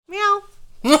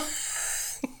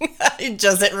He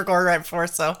just hit record right before,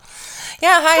 so.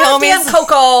 Yeah, hi, Damn, homies.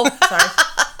 Coco.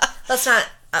 Sorry.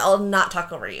 I'll not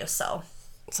talk over you, so.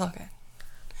 It's okay.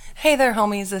 Hey there,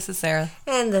 homies. This is Sarah.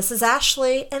 And this is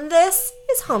Ashley, and this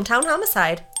is Hometown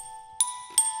Homicide.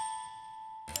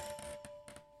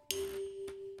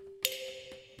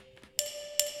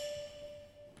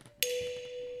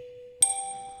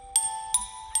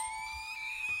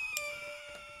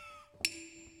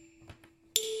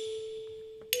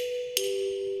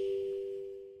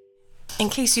 In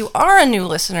case you are a new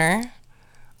listener,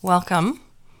 welcome,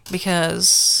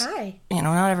 because, Hi.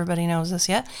 Not everybody knows this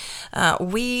yet.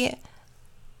 We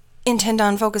intend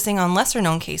on focusing on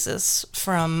lesser-known cases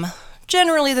from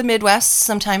generally the Midwest.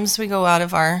 Sometimes we go out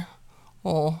of our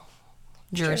whole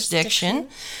jurisdiction.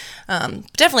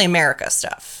 Definitely America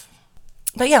stuff.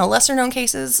 But yeah, lesser-known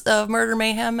cases of murder,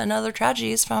 mayhem, and other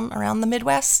tragedies from around the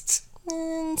Midwest,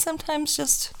 and sometimes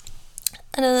just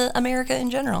America in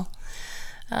general.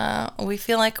 We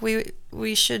feel like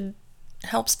we should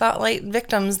help spotlight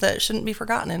victims that shouldn't be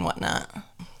forgotten and whatnot.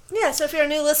 Yeah, so if you're a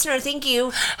new listener, thank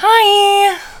you.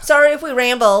 Hi! Sorry if we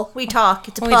ramble. We talk.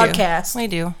 It's a podcast. We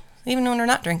do. Even when we're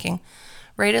not drinking.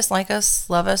 Rate us, like us,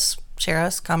 love us, share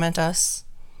us, comment us.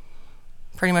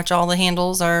 Pretty much all the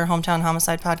handles are Hometown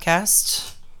Homicide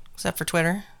Podcast, except for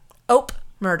Twitter. Ope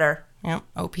Murder. Yep,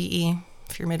 OPE.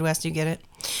 If you're Midwest, you get it.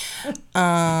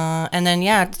 And then,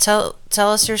 yeah, tell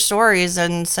us your stories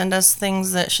and send us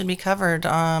things that should be covered.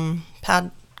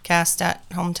 Podcast at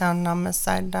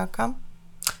hometownhomicide.com.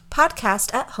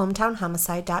 Podcast at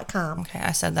hometownhomicide.com. Okay,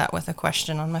 I said that with a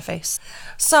question on my face.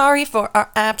 Sorry for our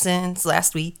absence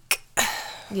last week.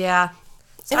 Yeah.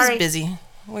 Sorry. It was busy.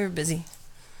 We were busy.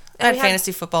 I had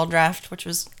fantasy football draft, which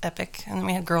was epic. And then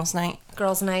we had girls' night.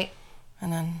 Girls' night.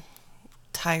 And then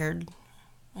tired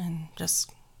and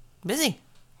just busy.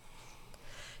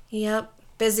 Yep.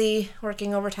 Busy,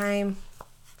 working overtime.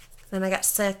 Then I got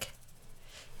sick.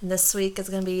 And this week is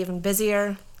going to be even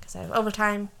busier because I have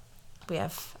overtime. I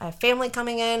have family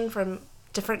coming in from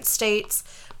different states.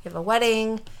 We have a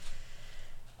wedding.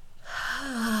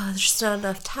 There's just not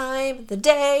enough time in the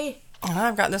day.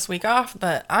 I've got this week off,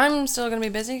 but I'm still going to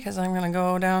be busy because I'm going to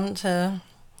go down to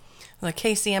the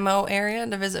KCMO area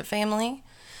to visit family.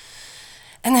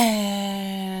 And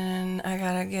then I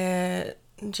got to get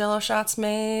Jell-O shots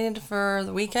made for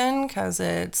the weekend because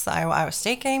it's the Iowa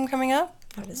State game coming up.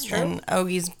 That is true. And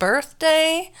Ogie's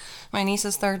birthday. My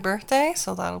niece's 3rd birthday,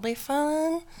 so that'll be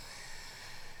fun.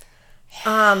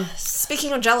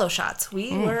 Speaking of Jell-O shots,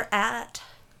 we were at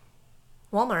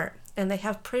Walmart, and they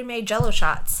have pre-made Jell-O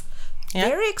shots. Yeah.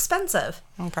 Very expensive.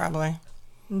 Probably.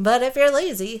 But if you're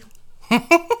lazy,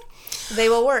 they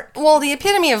will work. Well, the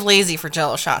epitome of lazy for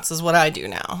Jell-O shots is what I do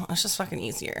now. It's just fucking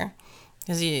easier.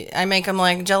 Because I make them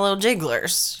like Jell-O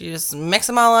jigglers. You just mix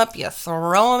them all up, you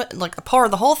throw them, pour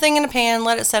the whole thing in a pan,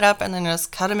 let it set up, and then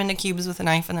just cut them into cubes with a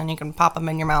knife, and then you can pop them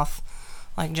in your mouth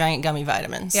like giant gummy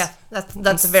vitamins. Yeah,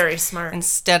 that's very smart.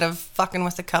 Instead of fucking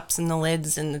with the cups and the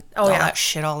lids and all that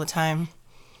shit all the time.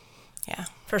 Yeah.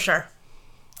 For sure.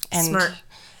 And smart.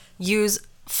 Use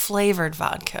flavored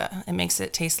vodka. It makes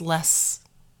it taste less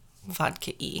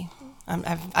vodka-y.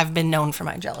 I've been known for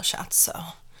my Jell-O shots, so...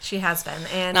 She has been.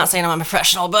 And not saying I'm a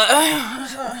professional, but...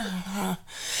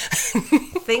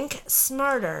 think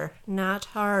smarter, not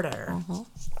harder.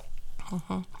 Mm-hmm.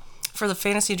 Mm-hmm. For the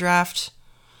fantasy draft,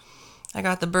 I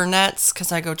got the Burnett's,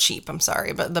 because I go cheap, I'm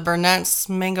sorry, but the Burnett's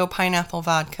mango pineapple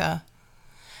vodka.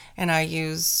 And I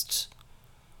used...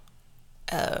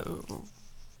 and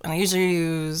I usually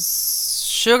use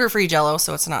sugar-free Jell-O,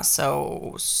 so it's not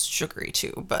so sugary,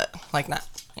 too, but, not,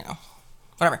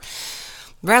 whatever.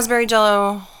 Raspberry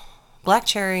Jell-O, black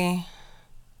cherry,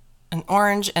 an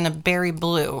orange, and a berry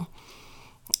blue.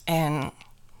 And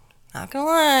not gonna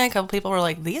lie, a couple people were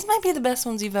like, these might be the best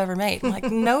ones you've ever made. I'm like,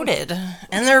 noted.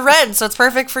 And they're red, so it's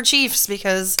perfect for Chiefs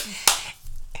because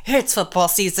it's football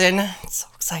season. It's so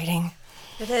exciting.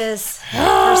 It is.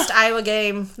 First Iowa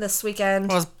game this weekend.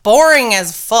 It was boring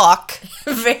as fuck.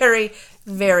 Very,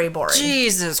 very boring.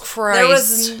 Jesus Christ. There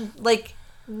was,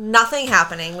 nothing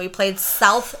happening. We played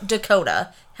South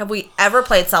Dakota. Have we ever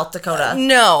played South Dakota?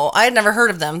 No, I had never heard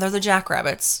of them. They're the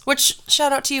Jackrabbits. Which,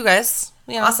 shout out to you guys.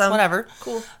 Awesome. Whatever.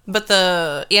 Cool. But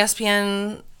the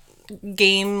ESPN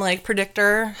game,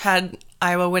 predictor had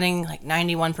Iowa winning,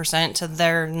 91% to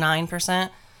their 9%.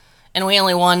 And we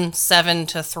only won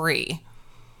 7-3.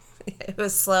 It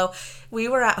was slow. We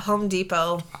were at Home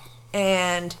Depot,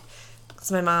 and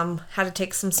so my mom had to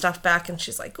take some stuff back, and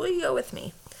she's like, will you go with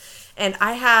me? And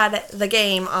I had the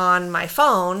game on my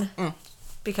phone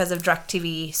because of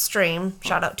DirecTV Stream.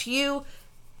 Shout out to you.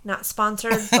 Not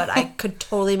sponsored, but I could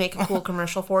totally make a cool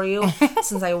commercial for you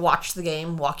since I watched the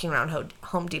game walking around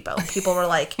Home Depot. People were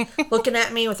like looking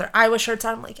at me with their Iowa shirts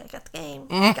on. I'm like, I got the game.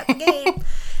 I got the game.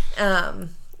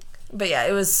 But yeah,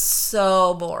 it was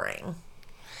so boring.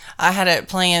 I had it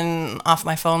playing off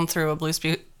my phone through a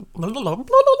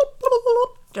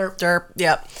Derp.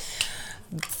 Yep.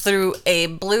 Through a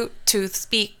Bluetooth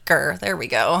speaker. There we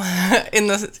go. in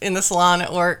the salon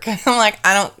at work. I'm like,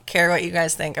 I don't care what you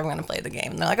guys think. I'm going to play the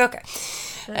game. And they're like, okay.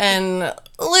 And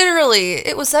literally,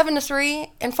 it was 7-3.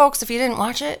 And folks, if you didn't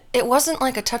watch it, it wasn't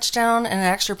like a touchdown and an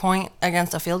extra point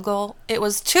against a field goal. It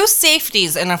was 2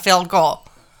 safeties and a field goal.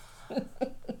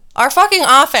 Our fucking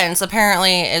offense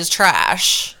apparently is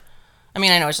trash. I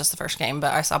mean, I know it's just the first game,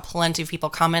 but I saw plenty of people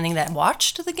commenting that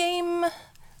watched the game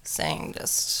saying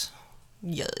just...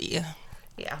 Yeah.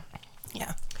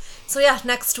 So yeah,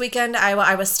 next weekend,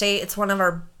 Iowa State. It's one of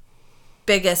our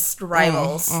biggest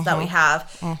rivals that we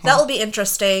have. That will be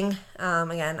interesting.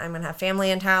 Again, I'm gonna have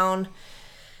family in town.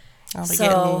 I'll be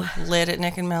getting lit at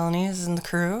Nick and Melanie's and the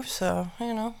crew. So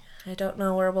I don't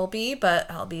know where we'll be, but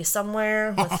I'll be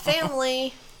somewhere with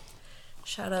family.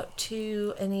 Shout out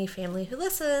to any family who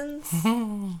listens.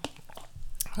 It'll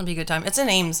be a good time. It's in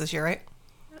Ames this year, right?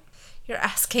 You're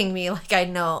asking me like I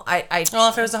know. Well,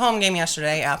 if it was a home game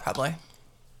yesterday, yeah, probably.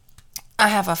 I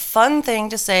have a fun thing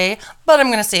to say, but I'm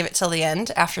going to save it till the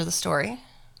end after the story.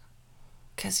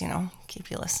 Because, keep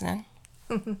you listening.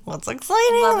 What's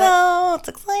exciting, though? It's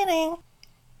exciting.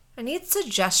 I need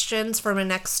suggestions for my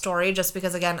next story just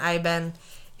because, again, I've been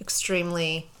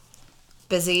extremely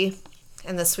busy.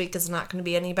 And this week is not going to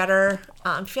be any better.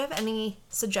 If you have any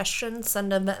suggestions,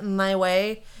 send them my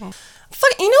way.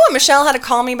 Fuck, you know what Michelle had to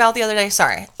call me about the other day?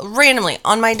 Sorry. Randomly,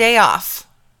 on my day off,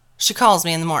 she calls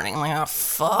me in the morning. I'm like, oh,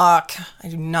 fuck. I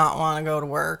do not want to go to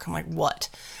work. I'm like, what?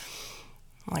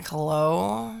 I'm like,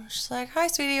 hello? She's like, hi,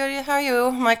 sweetie. How are you?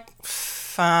 I'm like,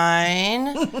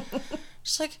 fine.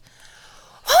 She's like,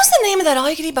 what was the name of that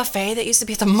all-you-can-eat buffet that used to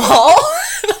be at the mall?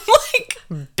 And I'm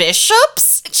like,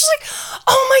 Bishop's? And she's like,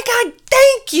 oh my God,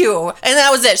 thank you. And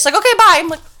that was it. She's like, okay, bye. I'm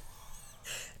like,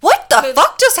 what the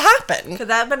fuck just happened? Could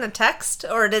that have been a text,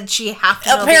 or did she have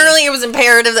to? Apparently, it was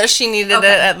imperative that she needed it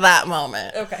at that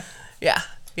moment. Okay. Yeah.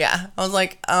 I was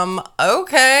like,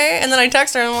 okay. And then I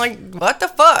texted her, and I'm like, what the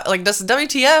fuck? Like, this is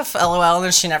WTF, LOL. And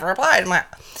then she never replied. I'm like,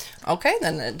 okay,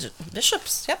 then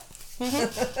Bishop's, yep.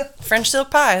 French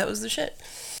silk pie, that was the shit.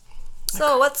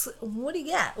 So what do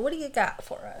you got? What do you got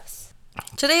for us?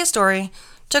 Today's story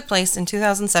took place in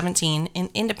 2017 in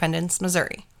Independence,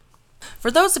 Missouri.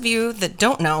 For those of you that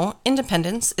don't know,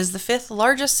 Independence is the 5th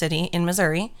largest city in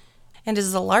Missouri and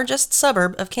is the largest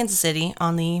suburb of Kansas City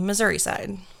on the Missouri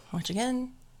side, which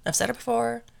again, I've said it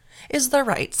before, is the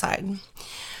right side.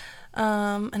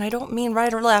 And I don't mean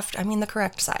right or left, I mean the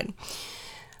correct side.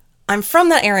 I'm from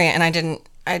that area and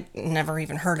I never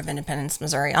even heard of Independence,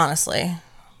 Missouri, honestly.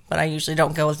 But I usually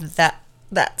don't go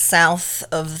that south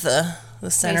of the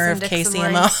center of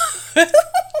KCMO.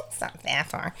 It's not that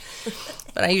far.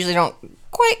 But I usually don't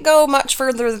quite go much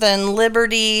further than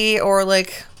Liberty or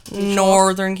like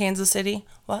northern Kansas City.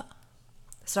 What?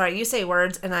 Sorry, you say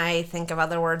words and I think of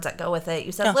other words that go with it.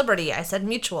 You said Liberty. I said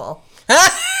mutual.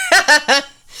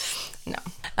 No.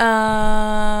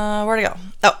 Where'd it go?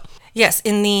 Oh. Yes,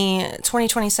 in the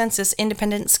 2020 census,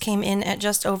 Independence came in at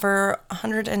just over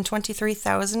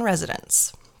 123,000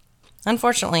 residents.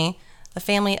 Unfortunately, the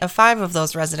family of 5 of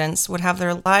those residents would have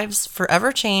their lives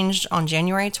forever changed on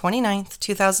January 29th,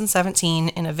 2017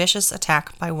 in a vicious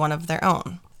attack by one of their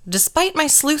own. Despite my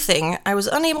sleuthing, I was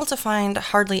unable to find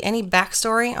hardly any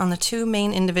backstory on the 2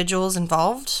 main individuals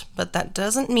involved, but that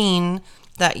doesn't mean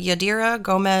that Yadira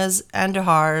Gomez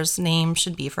Andujar's name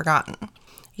should be forgotten.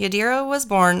 Yadira was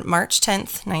born March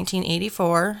 10th,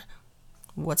 1984.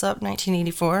 What's up,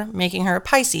 1984? Making her a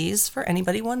Pisces, for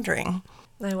anybody wondering.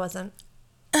 I wasn't.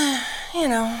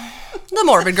 The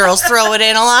morbid girls throw it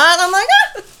in a lot. I'm like,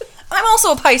 I'm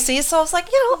also a Pisces, so I was like,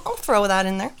 I'll throw that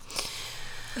in there.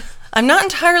 I'm not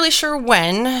entirely sure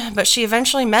when, but she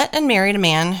eventually met and married a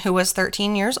man who was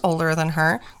 13 years older than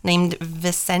her, named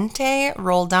Vicente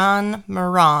Roldan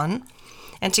Moran.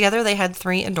 And together they had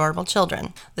 3 adorable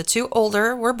children. The 2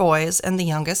 older were boys and the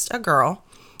youngest a girl,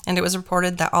 and it was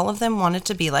reported that all of them wanted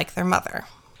to be like their mother.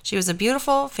 She was a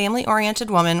beautiful,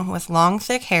 family-oriented woman with long,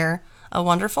 thick hair, a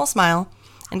wonderful smile,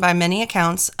 and by many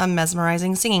accounts, a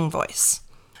mesmerizing singing voice.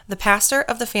 The pastor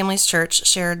of the family's church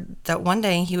shared that one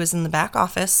day he was in the back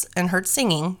office and heard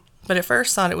singing, but at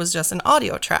first thought it was just an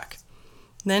audio track.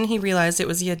 Then he realized it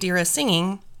was Yadira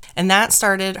singing, and that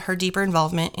started her deeper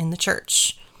involvement in the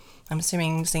church. I'm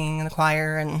assuming singing in the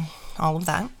choir and all of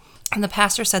that. And the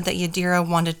pastor said that Yadira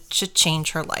wanted to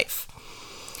change her life.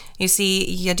 You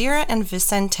see, Yadira and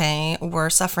Vicente were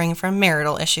suffering from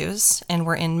marital issues and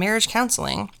were in marriage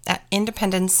counseling at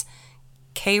Independence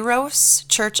Kairos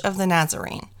Church of the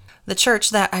Nazarene, the church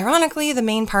that, ironically, the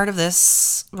main part of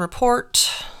this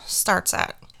report starts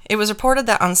at. It was reported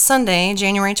that on Sunday,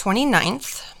 January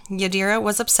 29th, Yadira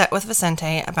was upset with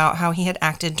Vicente about how he had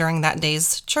acted during that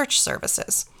day's church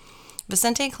services.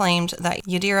 Vicente claimed that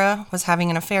Yadira was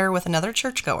having an affair with another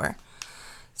churchgoer,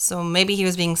 so maybe he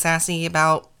was being sassy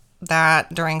about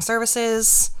that during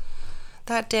services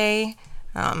that day,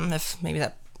 if maybe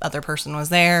that other person was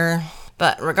there.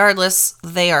 But regardless,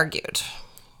 they argued.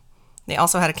 They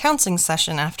also had a counseling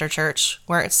session after church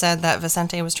where it said that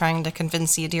Vicente was trying to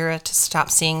convince Yadira to stop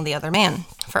seeing the other man.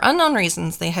 For unknown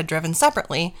reasons, they had driven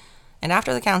separately, and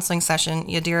after the counseling session,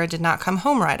 Yadira did not come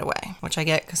home right away, which I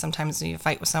get because sometimes you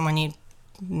fight with someone, you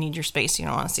need your space, you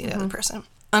don't want to see the other person.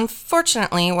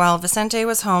 Unfortunately, while Vicente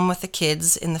was home with the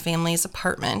kids in the family's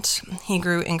apartment, he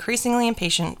grew increasingly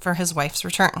impatient for his wife's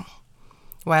return.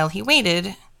 While he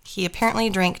waited, he apparently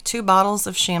drank 2 bottles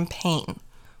of champagne,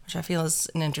 which I feel is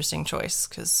an interesting choice,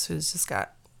 because who's just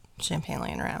got champagne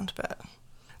laying around? But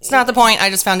it's not the point. I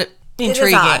just found it intriguing. It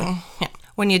is odd. Yeah.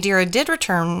 When Yadira did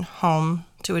return home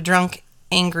to a drunk,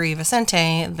 angry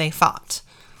Vicente, they fought,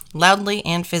 loudly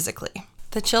and physically.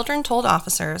 The children told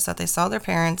officers that they saw their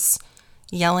parents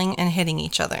yelling and hitting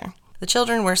each other. The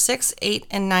children were 6, 8,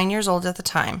 and 9 years old at the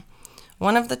time.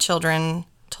 One of the children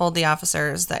told the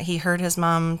officers that he heard his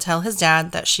mom tell his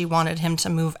dad that she wanted him to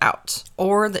move out,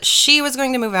 or that she was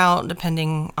going to move out,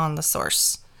 depending on the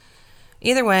source.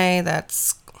 Either way,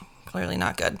 that's clearly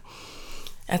not good.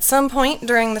 At some point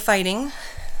during the fighting,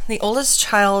 the oldest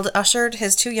child ushered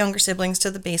his 2 younger siblings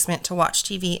to the basement to watch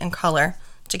TV and color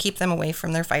to keep them away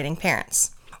from their fighting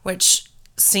parents, which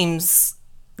seems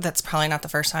that's probably not the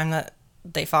first time that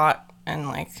they fought and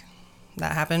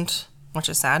that happened, which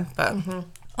is sad. But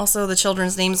also the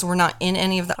children's names were not in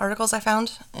any of the articles I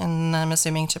found, and I'm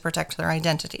assuming to protect their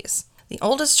identities. The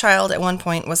oldest child at one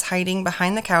point was hiding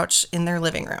behind the couch in their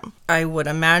living room. I would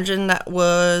imagine that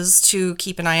was to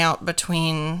keep an eye out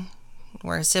between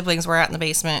where his siblings were at in the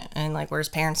basement and where his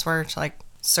parents were, to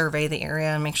survey the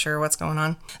area and make sure what's going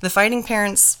on. The fighting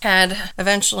parents had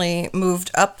eventually moved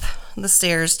up the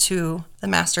stairs to the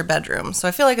master bedroom. So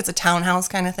I feel like it's a townhouse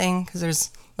kind of thing, because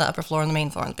there's the upper floor and the main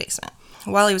floor and the basement.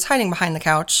 While he was hiding behind the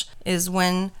couch is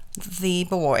when the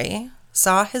boy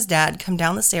saw his dad come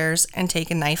down the stairs and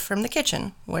take a knife from the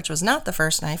kitchen, which was not the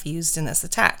first knife used in this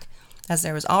attack, as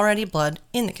there was already blood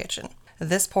in the kitchen.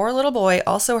 This poor little boy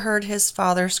also heard his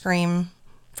father scream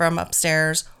from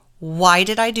upstairs, "Why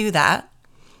did I do that?"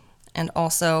 And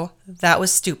also, "That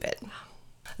was stupid."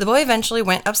 The boy eventually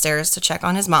went upstairs to check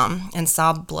on his mom and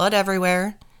saw blood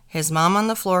everywhere, his mom on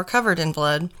the floor covered in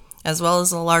blood, as well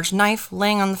as a large knife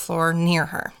laying on the floor near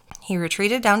her. He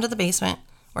retreated down to the basement,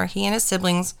 where he and his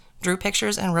siblings drew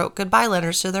pictures and wrote goodbye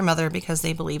letters to their mother because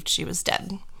they believed she was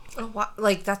dead. Oh, wow.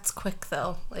 That's quick,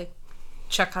 though.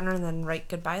 Check on her and then write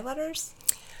goodbye letters?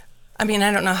 I mean,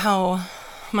 I don't know how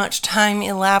much time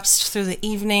elapsed through the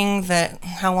evening,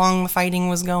 how long the fighting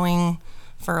was going.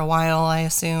 For a while, I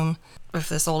assume. If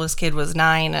this oldest kid was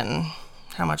 9 and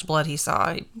how much blood he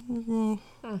saw.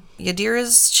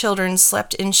 Yadira's children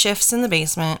slept in shifts in the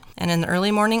basement, and in the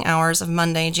early morning hours of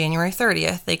Monday, January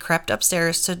 30th, they crept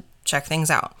upstairs to check things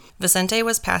out. Vicente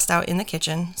was passed out in the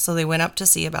kitchen, so they went up to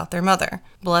see about their mother.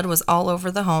 Blood was all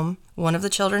over the home. One of the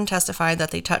children testified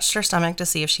that they touched her stomach to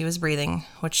see if she was breathing,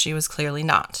 which she was clearly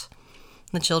not.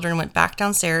 The children went back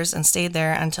downstairs and stayed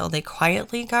there until they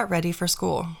quietly got ready for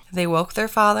school. They woke their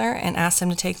father and asked him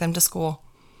to take them to school.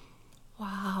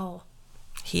 Wow.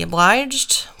 He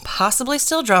obliged, possibly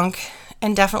still drunk,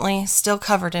 and definitely still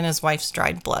covered in his wife's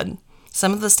dried blood.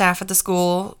 Some of the staff at the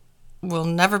school will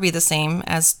never be the same,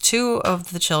 as 2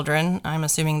 of the children, I'm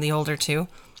assuming the older 2,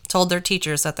 told their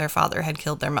teachers that their father had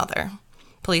killed their mother.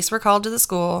 Police were called to the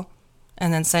school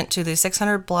and then sent to the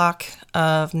 600 block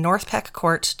of North Peck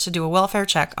Court to do a welfare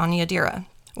check on Yadira.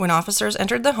 When officers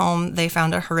entered the home, they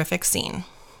found a horrific scene.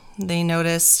 They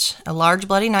noticed a large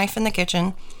bloody knife in the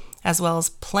kitchen, as well as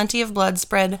plenty of blood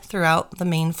spread throughout the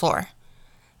main floor.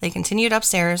 They continued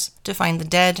upstairs to find the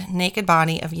dead, naked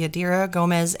body of Yadira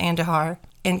Gomez Andujar,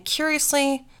 and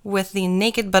curiously, with the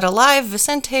naked but alive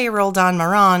Vicente Roldan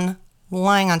Moran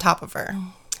lying on top of her.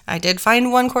 I did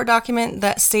find one court document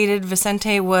that stated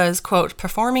Vicente was, quote,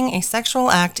 performing a sexual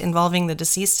act involving the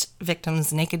deceased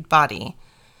victim's naked body,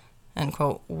 end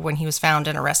quote, when he was found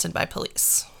and arrested by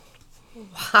police.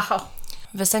 Wow.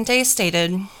 Vicente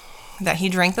stated that he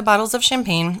drank the bottles of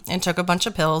champagne and took a bunch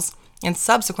of pills and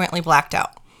subsequently blacked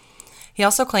out. He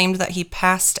also claimed that he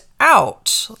passed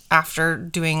out after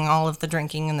doing all of the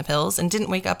drinking and the pills and didn't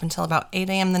wake up until about 8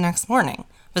 a.m. the next morning.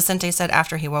 Vicente said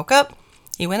after he woke up,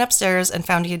 he went upstairs and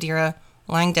found Yadira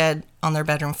lying dead on their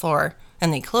bedroom floor,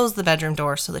 and they closed the bedroom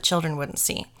door so the children wouldn't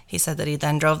see. He said that he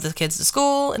then drove the kids to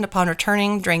school and upon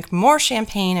returning drank more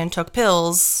champagne and took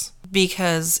pills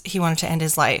because he wanted to end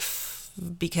his life,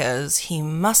 because he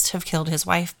must have killed his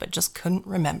wife but just couldn't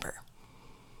remember.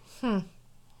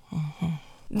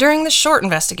 During the short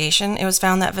investigation, it was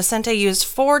found that Vicente used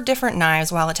 4 different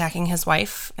knives while attacking his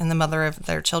wife and the mother of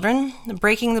their children,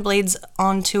 breaking the blades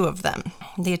on 2 of them.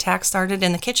 The attack started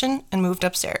in the kitchen and moved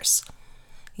upstairs.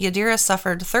 Yadira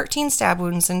suffered 13 stab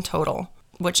wounds in total,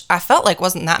 which I felt like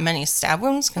wasn't that many stab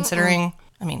wounds, considering,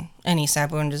 I mean, any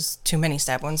stab wound is too many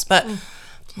stab wounds, but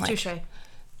Touche.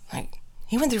 like,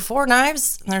 he went through 4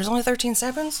 knives and there's only 13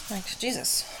 stab wounds? Like,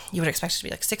 Jesus. You would expect it to be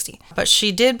like 60. But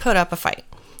she did put up a fight.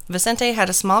 Vicente had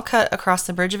a small cut across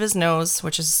the bridge of his nose,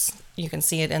 which is, you can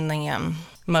see it in the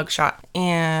mugshot,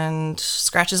 and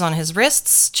scratches on his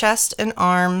wrists, chest, and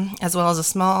arm, as well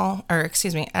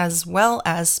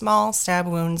as small stab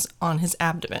wounds on his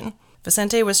abdomen.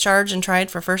 Vicente was charged and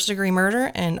tried for first-degree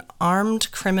murder and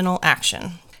armed criminal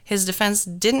action. His defense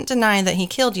didn't deny that he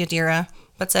killed Yadira,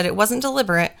 but said it wasn't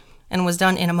deliberate and was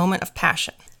done in a moment of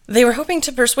passion. They were hoping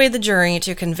to persuade the jury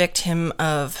to convict him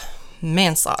of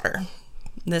manslaughter.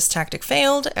 This tactic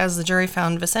failed, as the jury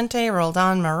found Vicente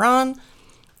Roldan Maron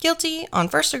guilty on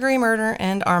first-degree murder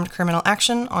and armed criminal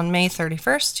action on May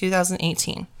 31st,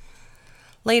 2018.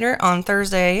 Later, on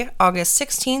Thursday, August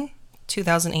 16,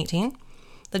 2018,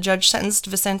 the judge sentenced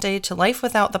Vicente to life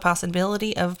without the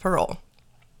possibility of parole.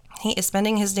 He is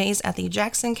spending his days at the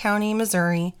Jackson County,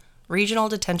 Missouri Regional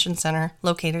Detention Center,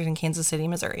 located in Kansas City,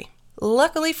 Missouri.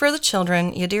 Luckily for the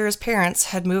children, Yadira's parents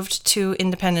had moved to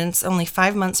Independence only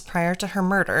 5 months prior to her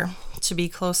murder to be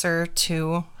closer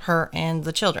to her and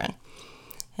the children.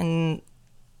 And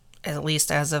at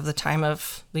least as of the time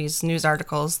of these news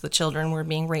articles, the children were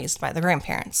being raised by the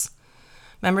grandparents.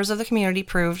 Members of the community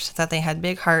proved that they had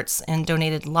big hearts and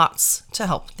donated lots to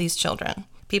help these children.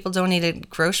 People donated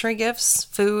grocery gifts,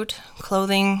 food,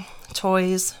 clothing,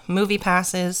 toys, movie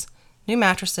passes, new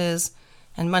mattresses,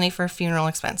 and money for funeral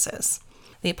expenses.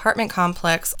 The apartment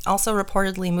complex also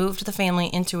reportedly moved the family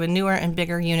into a newer and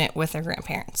bigger unit with their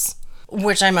grandparents.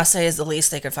 Which I must say is the least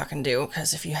they could fucking do,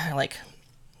 because if you had,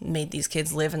 made these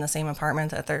kids live in the same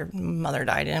apartment that their mother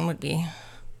died in would be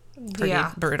pretty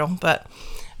brutal. But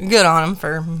good on them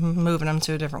for moving them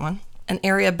to a different one. An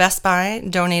area Best Buy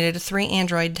donated 3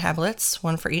 Android tablets,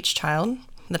 1 for each child.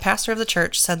 The pastor of the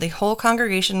church said the whole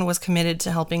congregation was committed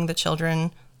to helping the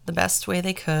children the best way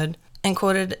they could, and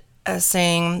quoted as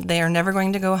saying, "They are never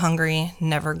going to go hungry,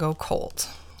 never go cold."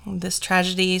 This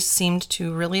tragedy seemed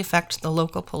to really affect the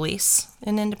local police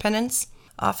in Independence.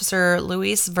 Officer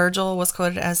Luis Virgil was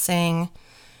quoted as saying,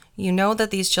 "You know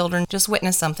that these children just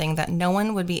witnessed something that no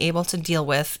one would be able to deal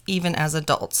with, even as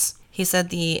adults." He said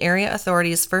the area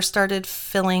authorities first started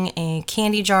filling a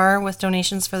candy jar with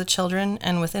donations for the children,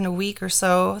 and within a week or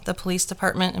so, the police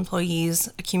department employees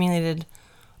accumulated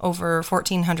over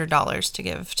 $1,400 to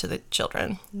give to the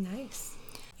children. Nice.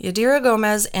 Yadira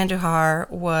Gomez Andujar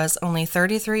was only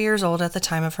 33 years old at the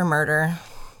time of her murder,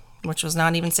 which was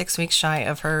not even 6 weeks shy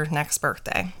of her next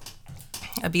birthday.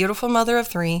 A beautiful mother of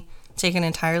 3, taken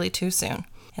entirely too soon.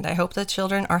 And I hope the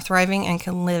children are thriving and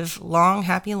can live long,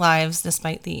 happy lives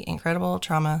despite the incredible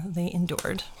trauma they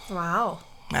endured. Wow.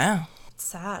 Yeah. It's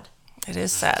sad. It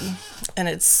is sad. And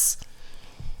it's,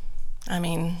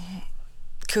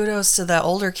 kudos to the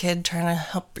older kid trying to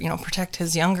help, protect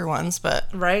his younger ones, but...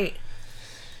 Right.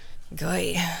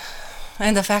 Goy.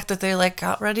 And the fact that they,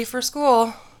 got ready for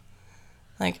school.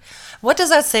 What does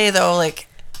that say, though?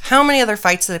 How many other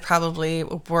fights they probably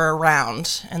were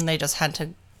around, and they just had to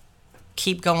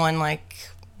keep going like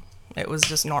it was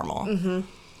just normal. Mm-hmm.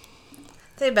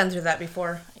 They've been through that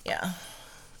before. Yeah.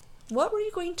 What were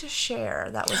you going to share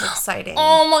that was exciting?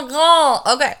 Oh my god.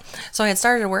 Okay. So I had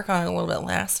started to work on it a little bit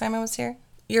last time I was here.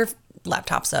 Your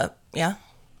laptop's up, yeah?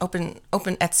 Open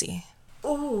Etsy.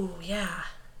 Oh, yeah.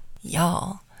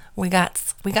 Y'all, we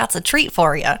got a treat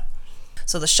for you.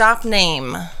 So the shop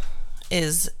name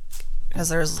is, because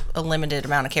there's a limited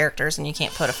amount of characters and you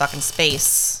can't put a fucking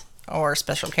space or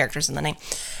special characters in the name.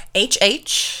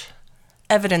 HH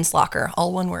Evidence Locker,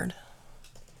 all one word.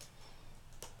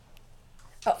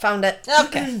 Oh, found it.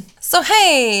 Okay. So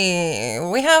hey,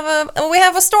 we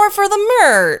have a store for the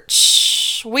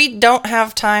merch. We don't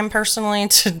have time personally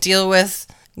to deal with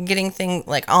getting things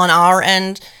on our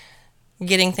end,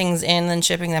 getting things in and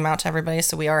shipping them out to everybody.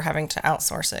 So we are having to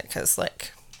outsource it because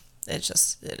it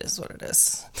is what it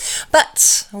is.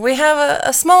 But we have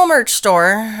a small merch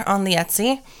store on the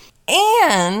Etsy.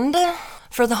 And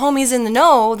for the homies in the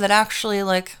know that actually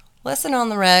like listen on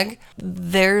the reg,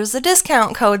 there's a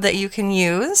discount code that you can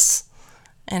use.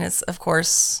 And it's, of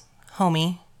course,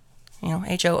 homie,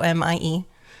 HOMIE.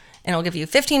 And it'll give you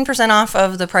 15% off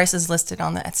of the prices listed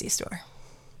on the Etsy store.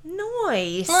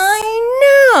 Nice.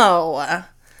 I know.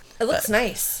 It looks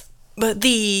nice. But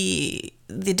the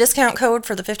discount code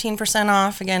for the 15%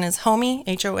 off, again, is HOMIE,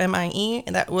 HOMIE.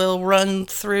 And that will run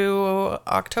through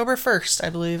October 1st, I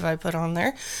believe I put on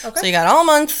there. Okay. So you got all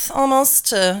month almost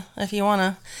to, if you want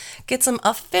to get some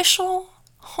official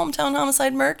Hometown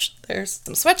Homicide merch. There's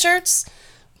some sweatshirts,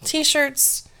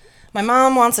 t-shirts. My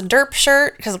mom wants a derp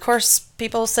shirt because, of course,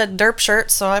 people said derp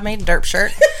shirt, so I made a derp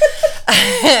shirt.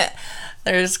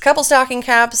 There's a couple stocking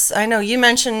caps. I know you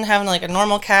mentioned having like a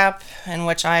normal cap, in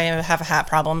which I have a hat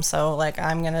problem, so like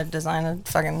I'm gonna design a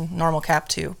fucking normal cap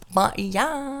too. But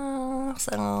yeah,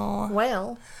 so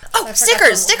well. Oh,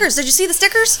 stickers! Did you see the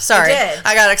stickers? Sorry, I did.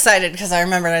 I got excited because I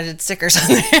remembered I did stickers on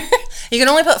there. You can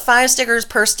only put 5 stickers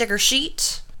per sticker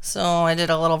sheet, so I did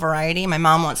a little variety. My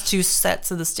mom wants 2 sets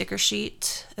of the sticker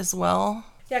sheet as well.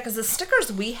 Yeah, because the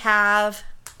stickers we have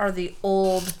are the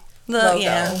old.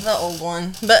 The old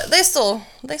one. But they still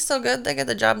good. They get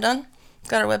the job done. It's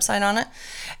got our website on it.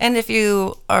 And if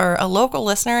you are a local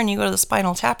listener and you go to the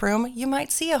Spinal Tap Room, you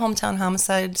might see a Hometown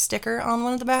Homicide sticker on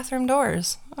one of the bathroom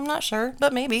doors. I'm not sure,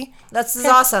 but maybe. That's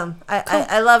awesome.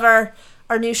 I love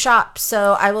our new shop,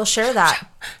 so I will share that.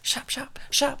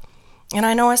 Shop. And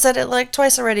I know I said it like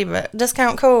twice already, but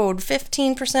discount code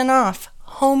 15% off.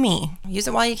 Homie. Use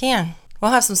it while you can.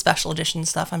 We'll have some special edition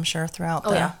stuff, I'm sure, throughout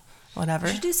whatever.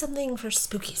 We should do something for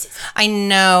spooky season. I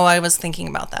know. I was thinking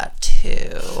about that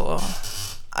too.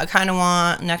 I kind of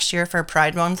want next year for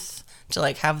Pride Month to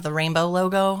like have the rainbow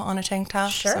logo on a tank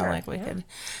top. Sure. So like we could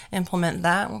implement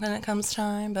that when it comes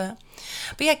time. But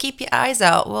yeah, keep your eyes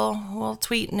out. We'll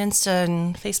tweet and Insta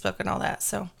and Facebook and all that.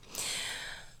 So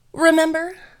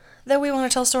remember that we want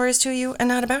to tell stories to you and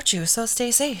not about you. So stay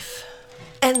safe.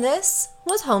 And this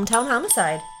was Hometown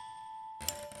Homicide.